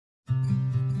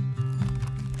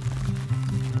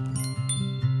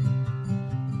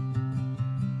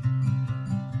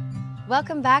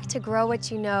Welcome back to Grow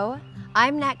What You Know.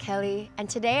 I'm Nat Kelley, and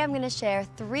today I'm going to share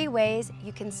 3 ways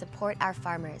you can support our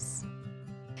farmers.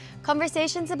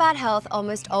 Conversations about health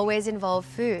almost always involve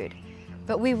food,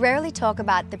 but we rarely talk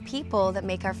about the people that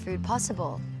make our food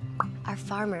possible, our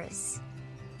farmers.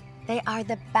 They are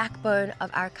the backbone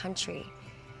of our country.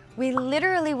 We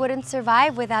literally wouldn't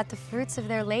survive without the fruits of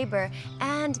their labor,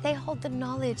 and they hold the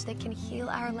knowledge that can heal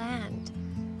our land.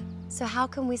 So how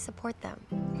can we support them?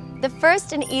 The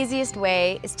first and easiest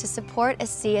way is to support a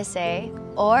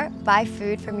CSA or buy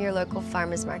food from your local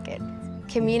farmers market.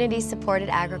 Community-supported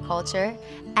agriculture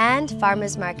and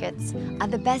farmers markets are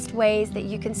the best ways that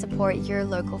you can support your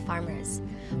local farmers.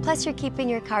 Plus, you're keeping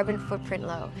your carbon footprint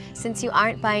low since you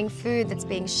aren't buying food that's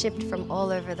being shipped from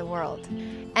all over the world.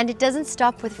 And it doesn't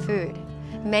stop with food.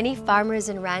 Many farmers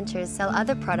and ranchers sell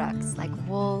other products like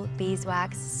wool,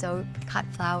 beeswax, soap, cut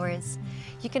flowers.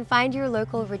 You can find your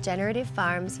local regenerative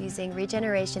farms using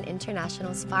Regeneration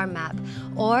International's Farm Map,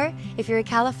 or if you're a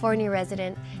California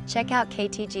resident, check out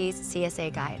KTG's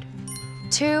CSA Guide.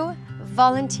 2.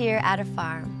 Volunteer at a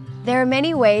farm. There are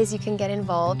many ways you can get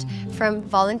involved, from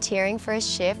volunteering for a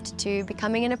shift to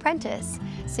becoming an apprentice.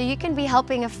 So you can be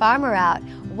helping a farmer out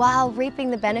while reaping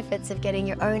the benefits of getting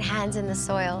your own hands in the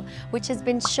soil, which has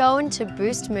been shown to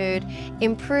boost mood,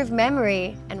 improve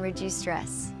memory, and reduce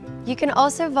stress. You can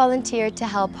also volunteer to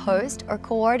help host or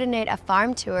coordinate a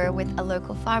farm tour with a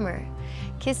local farmer.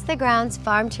 Kiss the Ground's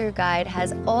Farm Tour Guide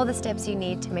has all the steps you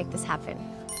need to make this happen.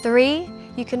 3.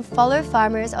 You can follow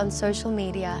farmers on social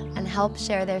media and help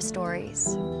share their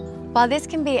stories. While this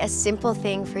can be a simple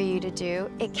thing for you to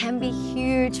do, it can be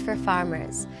huge for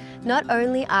farmers. Not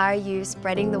only are you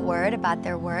spreading the word about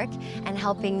their work and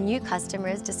helping new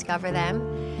customers discover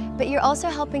them, but you're also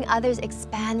helping others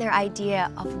expand their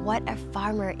idea of what a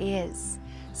farmer is.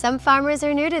 Some farmers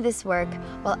are new to this work,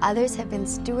 while others have been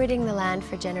stewarding the land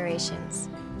for generations.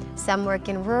 Some work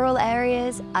in rural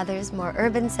areas, others more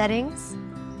urban settings.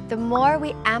 The more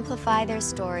we amplify their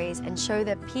stories and show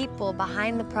the people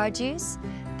behind the produce,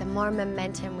 the more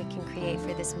momentum we can create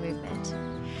for this movement.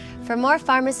 For more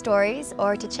farmer stories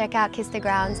or to check out Kiss the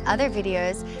Ground's other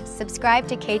videos, subscribe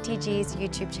to KTG's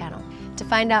YouTube channel. To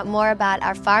find out more about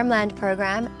our farmland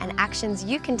program and actions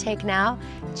you can take now,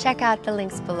 check out the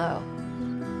links below.